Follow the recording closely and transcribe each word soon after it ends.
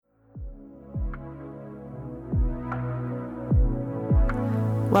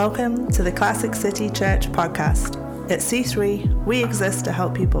Welcome to the Classic City Church podcast. At C3, we exist to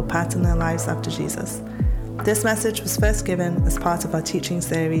help people pattern their lives after Jesus. This message was first given as part of our teaching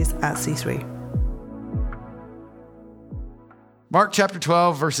series at C3. Mark chapter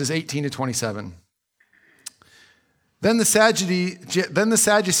 12, verses 18 to 27. Then the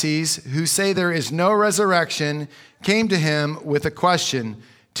Sadducees, who say there is no resurrection, came to him with a question.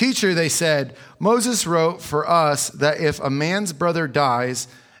 Teacher, they said, Moses wrote for us that if a man's brother dies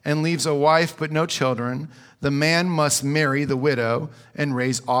and leaves a wife but no children, the man must marry the widow and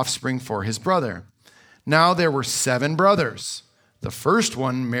raise offspring for his brother. Now there were 7 brothers. The first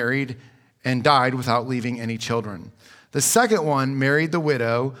one married and died without leaving any children. The second one married the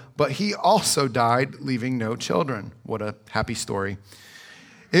widow, but he also died, leaving no children. What a happy story.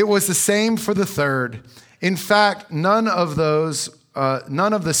 It was the same for the third. In fact, none of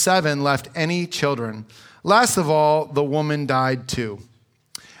the 7 left any children. Last of all, the woman died too.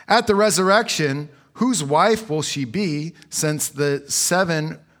 At the resurrection, whose wife will she be, since the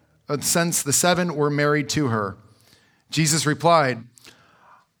seven were married to her? Jesus replied,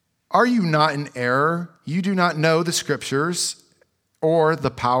 Are you not in error? You do not know the scriptures or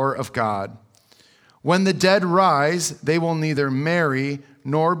the power of God. When the dead rise, they will neither marry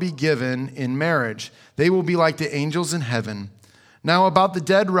nor be given in marriage. They will be like the angels in heaven. Now about the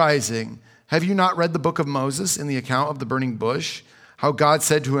dead rising, have you not read the book of Moses in the account of the burning bush? How God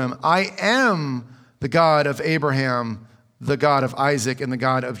said to him, I am the God of Abraham, the God of Isaac, and the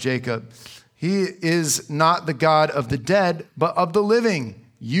God of Jacob. He is not the God of the dead, but of the living.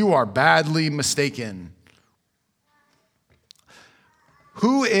 You are badly mistaken.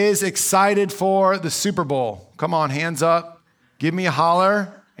 Who is excited for the Super Bowl? Come on, hands up. Give me a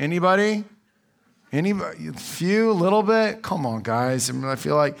holler. Anybody? Anybody? Few, little bit? Come on, guys. I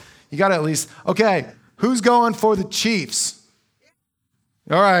feel like you got to at least. Okay, who's going for the Chiefs?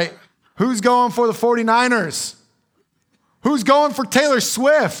 All right. Who's going for the 49ers? Who's going for Taylor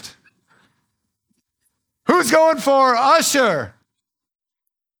Swift? Who's going for Usher?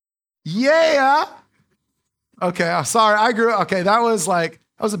 Yeah. Okay, sorry. That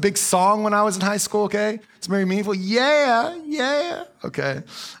was a big song when I was in high school, okay? It's very meaningful. Yeah. Okay.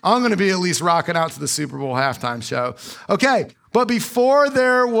 I'm going to be at least rocking out to the Super Bowl halftime show. Okay, but before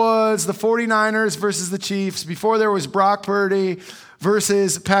there was the 49ers versus the Chiefs, before there was Brock Purdy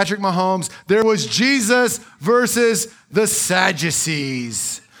versus Patrick Mahomes, there was Jesus versus the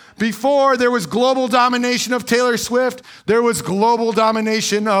Sadducees. Before there was global domination of Taylor Swift, there was global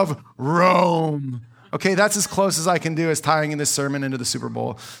domination of Rome. Okay, that's as close as I can do as tying in this sermon into the Super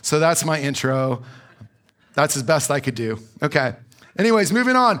Bowl. So that's my intro. That's as best I could do. Okay. Anyways,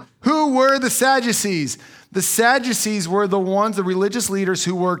 moving on. Who were the Sadducees? The Sadducees were the religious leaders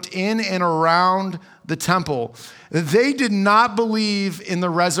who worked in and around the temple. They did not believe in the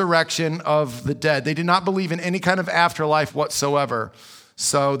resurrection of the dead. They did not believe in any kind of afterlife whatsoever.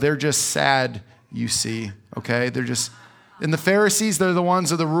 So they're just sad, you see, okay? And the Pharisees, they're the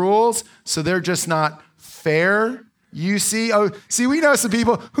ones of the rules, so they're just not fair, you see. Oh, see, we know some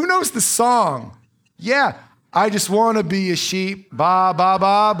people. Who knows the song? Yeah, I just want to be a sheep, ba, ba,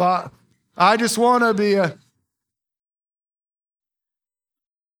 ba, ba. I just want to be a...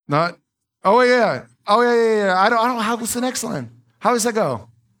 Not... Oh, yeah. I don't know. What's the next line? How does that go?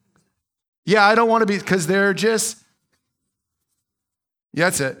 Yeah, I don't want to be, because they're just... Yeah,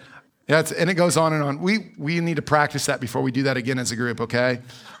 that's it. And it goes on and on. We need to practice that before we do that again as a group, okay?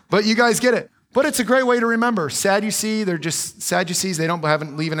 But you guys get it. But it's a great way to remember. Sadducees, they're just Sadducees. They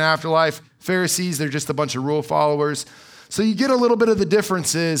haven't leave an afterlife. Pharisees, they're just a bunch of rule followers. So you get a little bit of the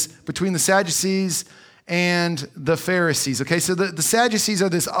differences between the Sadducees and the Pharisees, okay? So the Sadducees are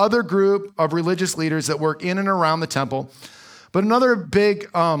this other group of religious leaders that work in and around the temple. But another big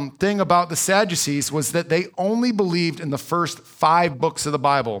thing about the Sadducees was that they only believed in the first 5 books of the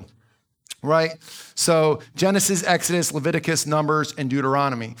Bible, right? So Genesis, Exodus, Leviticus, Numbers, and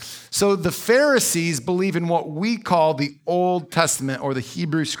Deuteronomy. So the Pharisees believe in what we call the Old Testament or the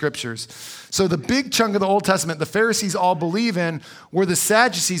Hebrew Scriptures. So the big chunk of the Old Testament the Pharisees all believe in, where the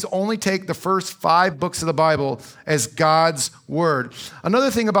Sadducees only take the first 5 books of the Bible as God's word.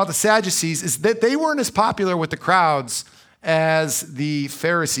 Another thing about the Sadducees is that they weren't as popular with the crowds as the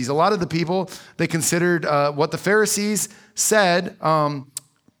Pharisees. A lot of the people, they considered what the Pharisees said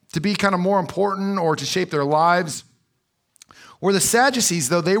to be kind of more important or to shape their lives. Where the Sadducees,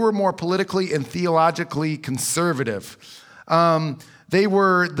 though, they were more politically and theologically conservative. They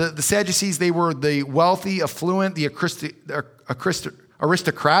were, the Sadducees, they were the wealthy, affluent, the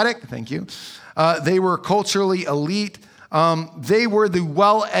aristocratic, thank you. They were culturally elite. They were the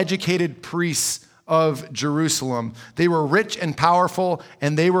well-educated priests of Jerusalem. They were rich and powerful,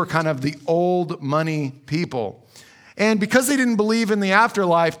 and they were kind of the old money people. And because they didn't believe in the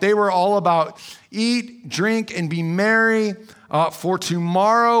afterlife, they were all about eat, drink, and be merry, for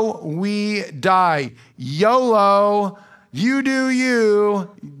tomorrow we die. YOLO, you do you.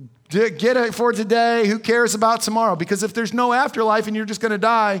 Get it for today. Who cares about tomorrow? Because if there's no afterlife and you're just going to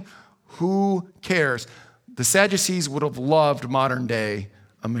die, who cares? The Sadducees would have loved modern day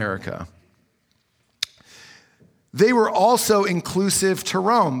America. They were also inclusive to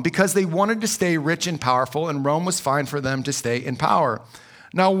Rome because they wanted to stay rich and powerful, and Rome was fine for them to stay in power.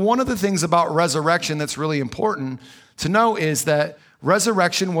 Now, one of the things about resurrection that's really important to know is that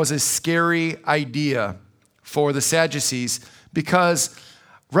resurrection was a scary idea for the Sadducees because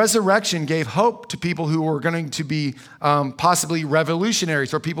resurrection gave hope to people who were going to be possibly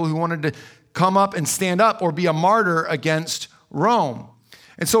revolutionaries or people who wanted to come up and stand up or be a martyr against Rome.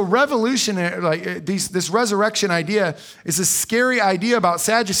 And so this resurrection idea is a scary idea about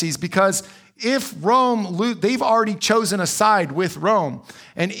Sadducees because if Rome, they've already chosen a side with Rome.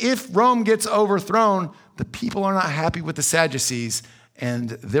 And if Rome gets overthrown, the people are not happy with the Sadducees and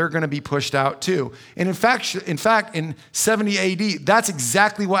they're going to be pushed out too. And in fact, in 70 AD, that's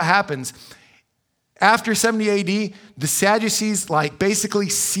exactly what happens. After 70 AD, the Sadducees basically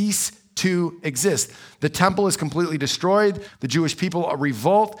cease to exist. The temple is completely destroyed. The Jewish people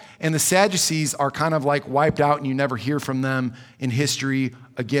revolt, and the Sadducees are kind of wiped out, and you never hear from them in history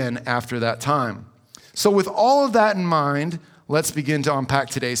again after that time. So with all of that in mind, let's begin to unpack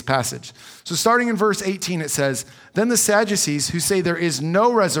today's passage. So starting in verse 18, it says, "Then the Sadducees, who say there is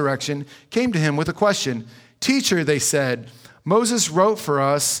no resurrection, came to him with a question. 'Teacher,' they said, 'Moses wrote for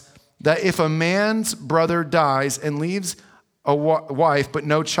us that if a man's brother dies and leaves a wife but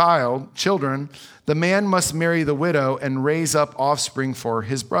no children, the man must marry the widow and raise up offspring for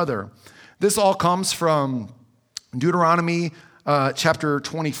his brother.'" This all comes from Deuteronomy chapter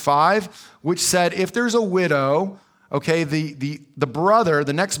 25, which said if there's a widow, okay, the brother,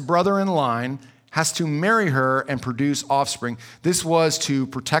 the next brother in line, has to marry her and produce offspring. This was to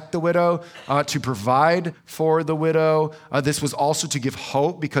protect the widow, to provide for the widow. This was also to give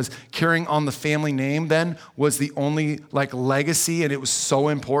hope because carrying on the family name then was the only legacy, and it was so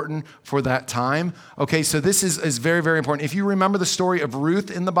important for that time. Okay, so this is very, very important. If you remember the story of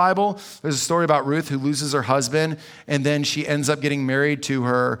Ruth in the Bible, there's a story about Ruth who loses her husband, and then she ends up getting married to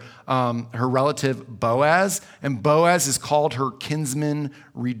her relative Boaz, and Boaz is called her kinsman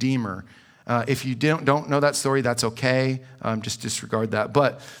redeemer. If you don't know that story, that's okay. Just disregard that.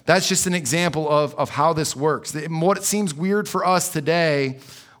 But that's just an example of how this works. What it seems weird for us today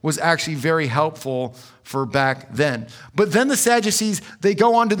was actually very helpful for back then. But then the Sadducees, they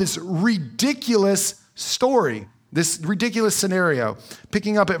go on to this ridiculous story, this ridiculous scenario.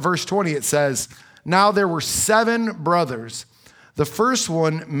 Picking up at verse 20, it says, "Now there were 7 brothers. The first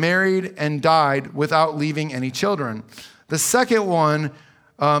one married and died without leaving any children. The second one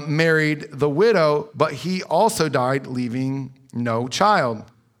married the widow, but he also died, leaving no child.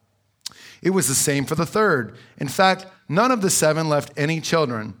 It was the same for the third. In fact, none of the 7 left any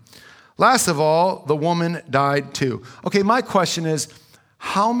children. Last of all, the woman died too." Okay, my question is,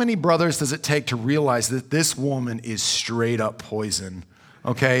 how many brothers does it take to realize that this woman is straight up poison?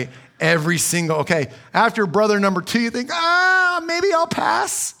 Okay, after brother number 2, you think, maybe I'll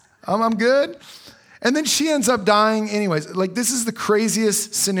pass. I'm good. And then she ends up dying anyways. This is the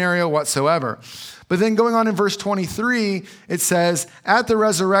craziest scenario whatsoever. But then going on in verse 23, it says, "At the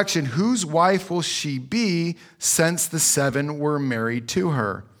resurrection, whose wife will she be since the 7 were married to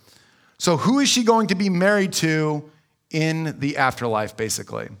her?" So who is she going to be married to in the afterlife,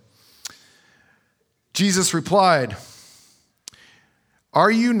 basically? Jesus replied,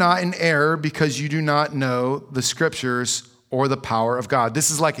 "Are you not in error because you do not know the scriptures or the power of God?"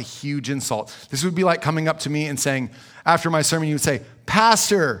 This is a huge insult. This would be like coming up to me and saying, after my sermon, you would say,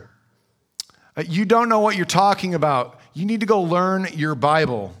 "Pastor, you don't know what you're talking about. You need to go learn your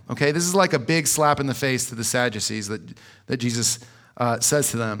Bible." Okay, this is like a big slap in the face to the Sadducees that Jesus says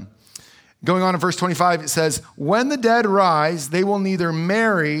to them. Going on in verse 25, it says, "When the dead rise, they will neither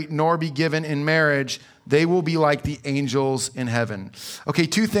marry nor be given in marriage. They will be like the angels in heaven." Okay,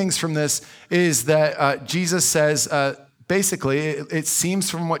 2 things from this is that Jesus says, basically, it seems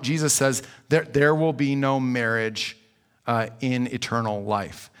from what Jesus says that there will be no marriage in eternal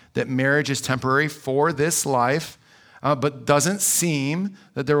life. That marriage is temporary for this life, but doesn't seem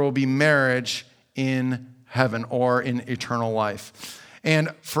that there will be marriage in heaven or in eternal life. And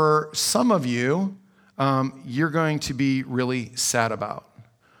for some of you, you're going to be really sad about.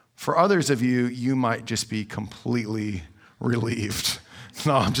 For others of you, you might just be completely relieved.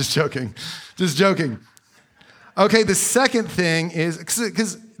 No, I'm just joking. Just joking. Okay, the second thing is,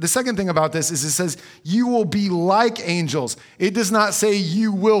 because the second thing about this is it says, you will be like angels. It does not say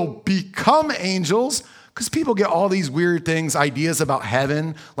you will become angels, because people get all these weird things, ideas about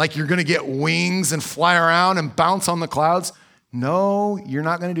heaven, like you're going to get wings and fly around and bounce on the clouds. No, you're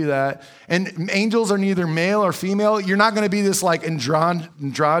not going to do that. And angels are neither male or female. You're not going to be this like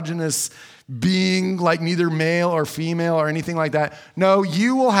androgynous being, like neither male or female or anything like that. No,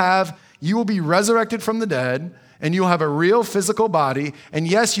 you will be resurrected from the dead, and you'll have a real physical body. And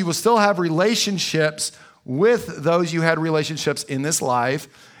yes, you will still have relationships with those you had relationships in this life.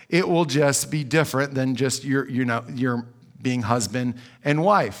 It will just be different than just your being husband and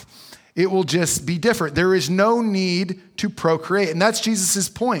wife. It will just be different. There is no need to procreate. And that's Jesus'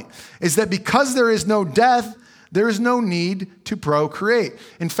 point, is that because there is no death, there is no need to procreate.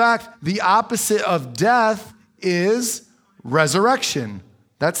 In fact, the opposite of death is resurrection.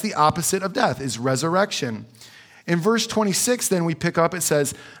 That's the opposite of death, is resurrection. In verse 26, then we pick up, it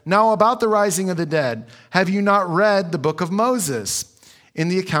says, now about the rising of the dead, have you not read the book of Moses in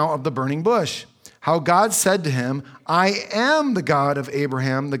the account of the burning bush? How God said to him, I am the God of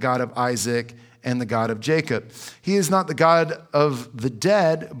Abraham, the God of Isaac, and the God of Jacob. He is not the God of the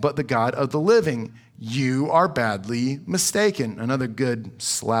dead, but the God of the living. You are badly mistaken. Another good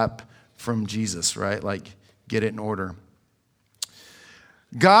slap from Jesus, right? Like, get it in order.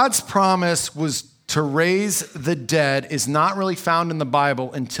 God's promise was to raise the dead is not really found in the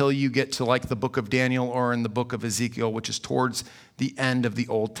Bible until you get to like the book of Daniel or in the book of Ezekiel, which is towards the end of the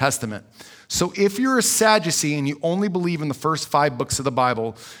Old Testament. So if you're a Sadducee and you only believe in the first 5 books of the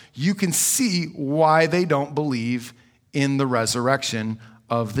Bible, you can see why they don't believe in the resurrection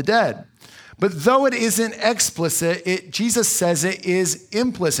of the dead. But though it isn't explicit, Jesus says it is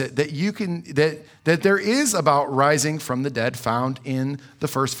implicit, that there is about rising from the dead found in the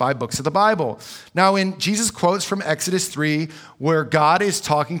first 5 books of the Bible. Now, in Jesus quotes from Exodus 3, where God is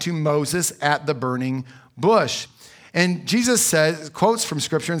talking to Moses at the burning bush. And Jesus quotes from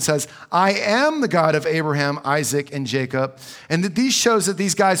scripture and says, I am the God of Abraham, Isaac, and Jacob. And that these shows that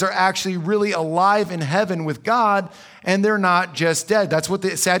these guys are actually really alive in heaven with God, and they're not just dead. That's what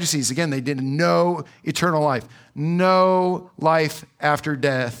the Sadducees, again, they did no eternal life, no life after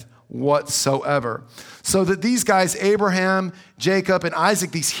death whatsoever. So that these guys, Abraham, Jacob, and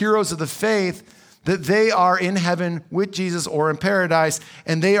Isaac, these heroes of the faith, that they are in heaven with Jesus or in paradise,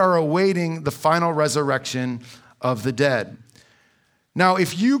 and they are awaiting the final resurrection of the dead. Now,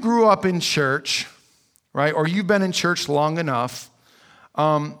 if you grew up in church, right, or you've been in church long enough,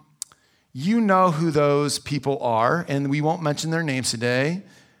 you know who those people are, and we won't mention their names today,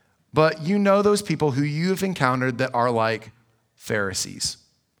 but you know those people who you've encountered that are like Pharisees,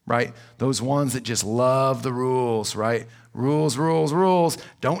 right? Those ones that just love the rules, right? Rules, rules, rules.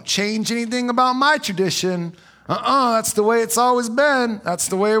 Don't change anything about my tradition. That's the way it's always been. That's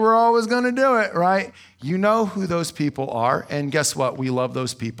the way we're always going to do it, right? You know who those people are, and guess what? We love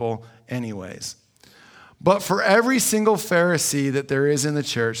those people anyways. But for every single Pharisee that there is in the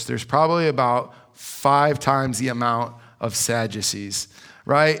church, there's probably about 5 times the amount of Sadducees,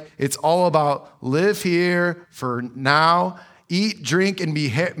 right? It's all about live here for now, eat, drink, and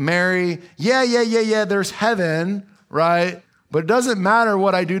be merry. Yeah, there's heaven, right? But it doesn't matter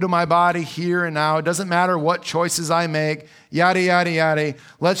what I do to my body here and now. It doesn't matter what choices I make, yada, yada, yada.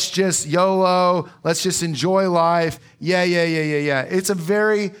 Let's just YOLO. Let's just enjoy life. Yeah. It's a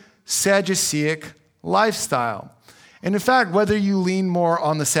very Sadduceic lifestyle. And in fact, whether you lean more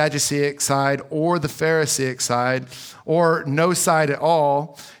on the Sadduceic side or the Pharisaic side or no side at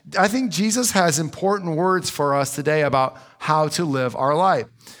all, I think Jesus has important words for us today about how to live our life.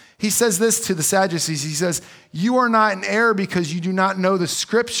 He says this to the Sadducees. He says, you are not in error because you do not know the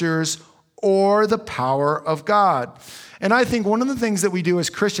scriptures or the power of God. And I think one of the things that we do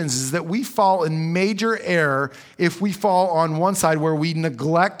as Christians is that we fall in major error if we fall on one side where we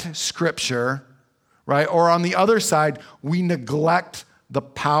neglect scripture, right? Or on the other side, we neglect the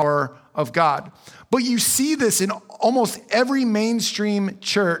power of God. But you see this in almost every mainstream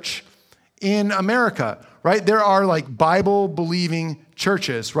church in America, right? There are like Bible-believing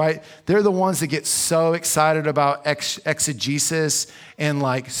churches, right? They're the ones that get so excited about exegesis and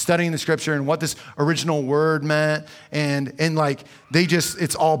like studying the scripture and what this original word meant. And like, they just,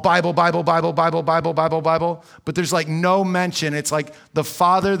 it's all Bible. But there's like no mention. It's like the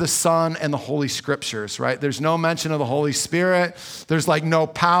Father, the Son, and the Holy Scriptures, right? There's no mention of the Holy Spirit. There's like no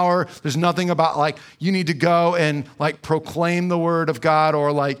power. There's nothing about like, you need to go and like proclaim the word of God,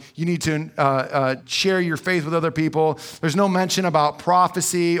 or like you need to share your faith with other people. There's no mention about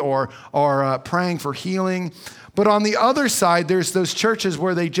prophecy or praying for healing. But on the other side, there's those churches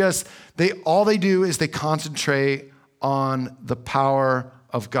where all they do is they concentrate on the power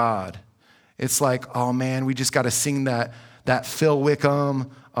of God. It's like, oh man, we just got to sing that Phil Wickham,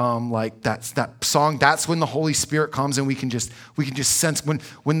 like that song. That's when the Holy Spirit comes, and we can just sense when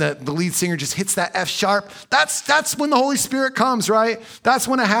the lead singer just hits that F sharp. That's when the Holy Spirit comes, right? That's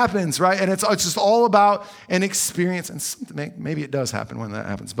when it happens, right? And it's just all about an experience. And maybe it does happen when that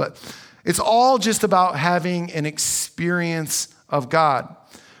happens, but it's all just about having an experience of God.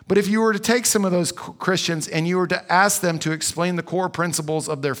 But if you were to take some of those Christians and you were to ask them to explain the core principles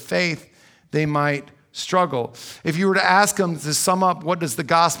of their faith, they might struggle. If you were to ask them to sum up what does the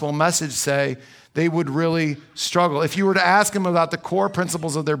gospel message say, they would really struggle. If you were to ask them about the core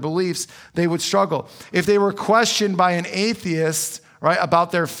principles of their beliefs, they would struggle. If they were questioned by an atheist, right,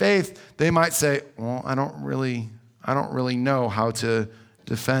 about their faith, they might say, well, I don't really know how to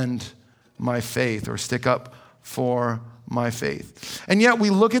defend my faith or stick up for my faith. And yet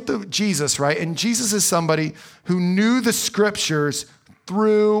we look at Jesus, right? And Jesus is somebody who knew the scriptures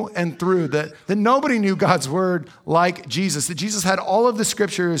through and through, that nobody knew God's word like Jesus, that Jesus had all of the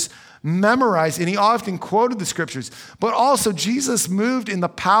scriptures memorized, and he often quoted the scriptures. But also Jesus moved in the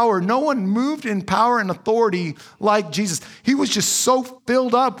power. No one moved in power and authority like Jesus. He was just so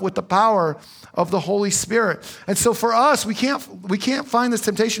filled up with the power of the Holy Spirit. And so for us, we can't find this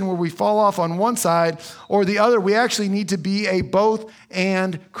temptation where we fall off on one side or the other. We actually need to be a both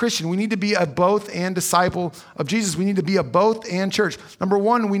and Christian. We need to be a both and disciple of Jesus. We need to be a both and church. Number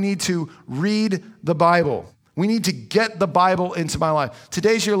one, we need to read the Bible. We need to get the Bible into my life.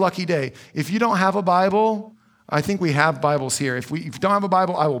 Today's your lucky day. If you don't have a Bible, I think we have Bibles here. If you don't have a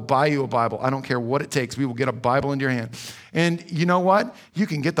Bible, I will buy you a Bible. I don't care what it takes. We will get a Bible into your hand. And you know what? You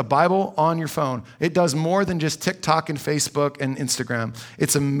can get the Bible on your phone. It does more than just TikTok and Facebook and Instagram.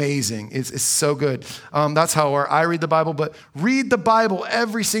 It's amazing. It's so good. That's how I read the Bible. But read the Bible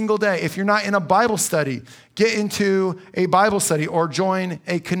every single day. If you're not in a Bible study, get into a Bible study or join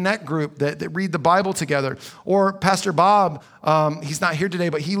a Connect group that read the Bible together. Or Pastor Bob, he's not here today,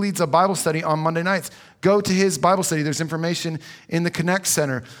 but he leads a Bible study on Monday nights. Go to his Bible study. There's information in the Connect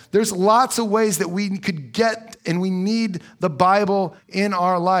Center. There's lots of ways that we could get and we need the Bible in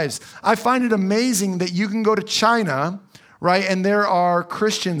our lives. I find it amazing that you can go to China, right? And there are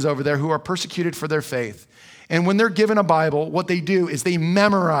Christians over there who are persecuted for their faith. And when they're given a Bible, what they do is they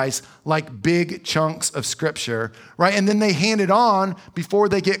memorize like big chunks of scripture, right? And then they hand it on before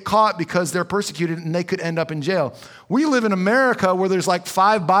they get caught because they're persecuted and they could end up in jail. We live in America where there's like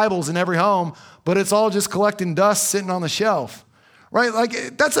 5 Bibles in every home, but it's all just collecting dust sitting on the shelf, right?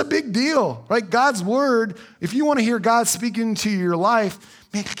 Like that's a big deal, right? God's word, if you want to hear God speaking into your life,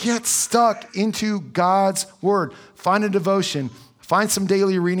 man, get stuck into God's word. Find a devotion. Find some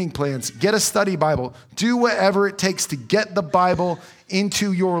daily reading plans. Get a study Bible. Do whatever it takes to get the Bible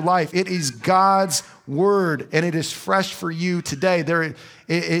into your life. It is God's word, and it is fresh for you today.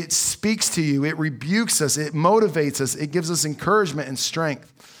 It speaks to you. It rebukes us. It motivates us. It gives us encouragement and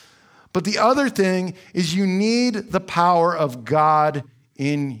strength. But the other thing is you need the power of God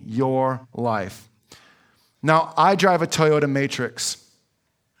in your life. Now, I drive a Toyota Matrix.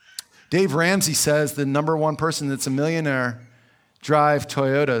 Dave Ramsey says the number one person that's a millionaire drive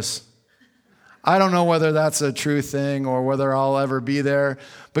Toyotas. I don't know whether that's a true thing or whether I'll ever be there,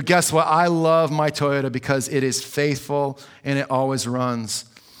 but guess what? I love my Toyota because it is faithful and it always runs.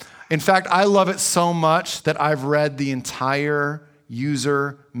 In fact, I love it so much that I've read the entire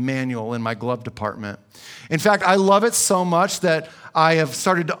user manual in my glove department. In fact, I love it so much that I have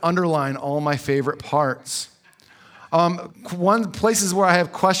started to underline all my favorite parts. Places where I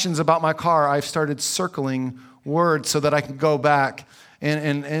have questions about my car, I've started circling words so that I can go back.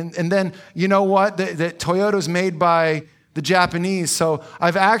 And then, you know what? That Toyota's made by the Japanese. So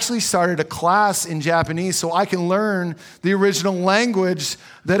I've actually started a class in Japanese so I can learn the original language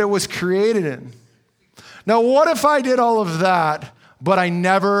that it was created in. Now, what if I did all of that, but I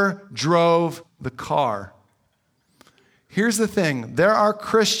never drove the car? Here's the thing. There are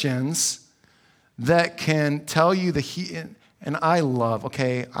Christians that can tell you and I love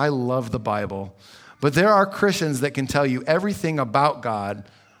the Bible. But there are Christians that can tell you everything about God,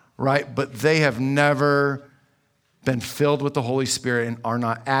 right? But they have never been filled with the Holy Spirit and are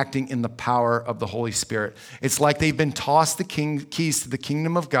not acting in the power of the Holy Spirit. It's like they've been tossed the keys to the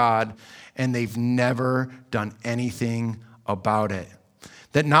kingdom of God and they've never done anything about it.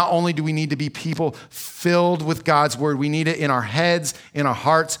 That not only do we need to be people filled with God's word, we need it in our heads, in our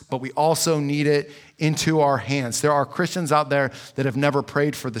hearts, but we also need it into our hands. There are Christians out there that have never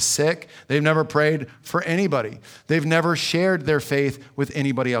prayed for the sick. They've never prayed for anybody. They've never shared their faith with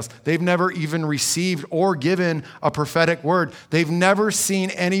anybody else. They've never even received or given a prophetic word. They've never seen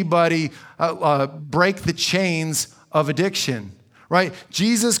anybody break the chains of addiction. Right?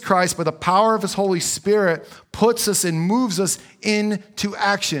 Jesus Christ, by the power of his Holy Spirit, puts us and moves us into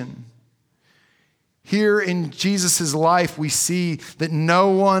action. Here in Jesus' life, we see that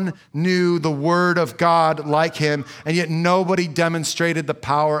no one knew the word of God like him, and yet nobody demonstrated the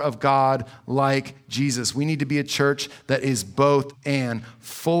power of God like Jesus. We need to be a church that is both and,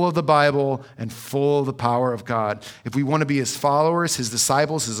 full of the Bible and full of the power of God. If we want to be his followers, his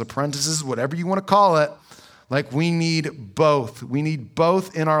disciples, his apprentices, whatever you want to call it, like we need both. We need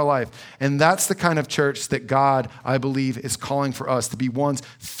both in our life. And that's the kind of church that God, I believe, is calling for us to be ones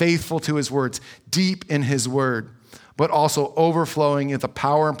faithful to his words, deep in his word, but also overflowing in the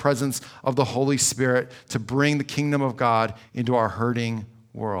power and presence of the Holy Spirit to bring the kingdom of God into our hurting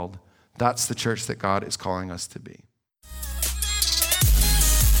world. That's the church that God is calling us to be.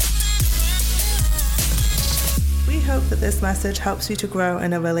 We hope that this message helps you to grow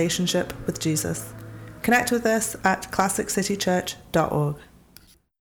in a relationship with Jesus. Connect with us at classiccitychurch.org.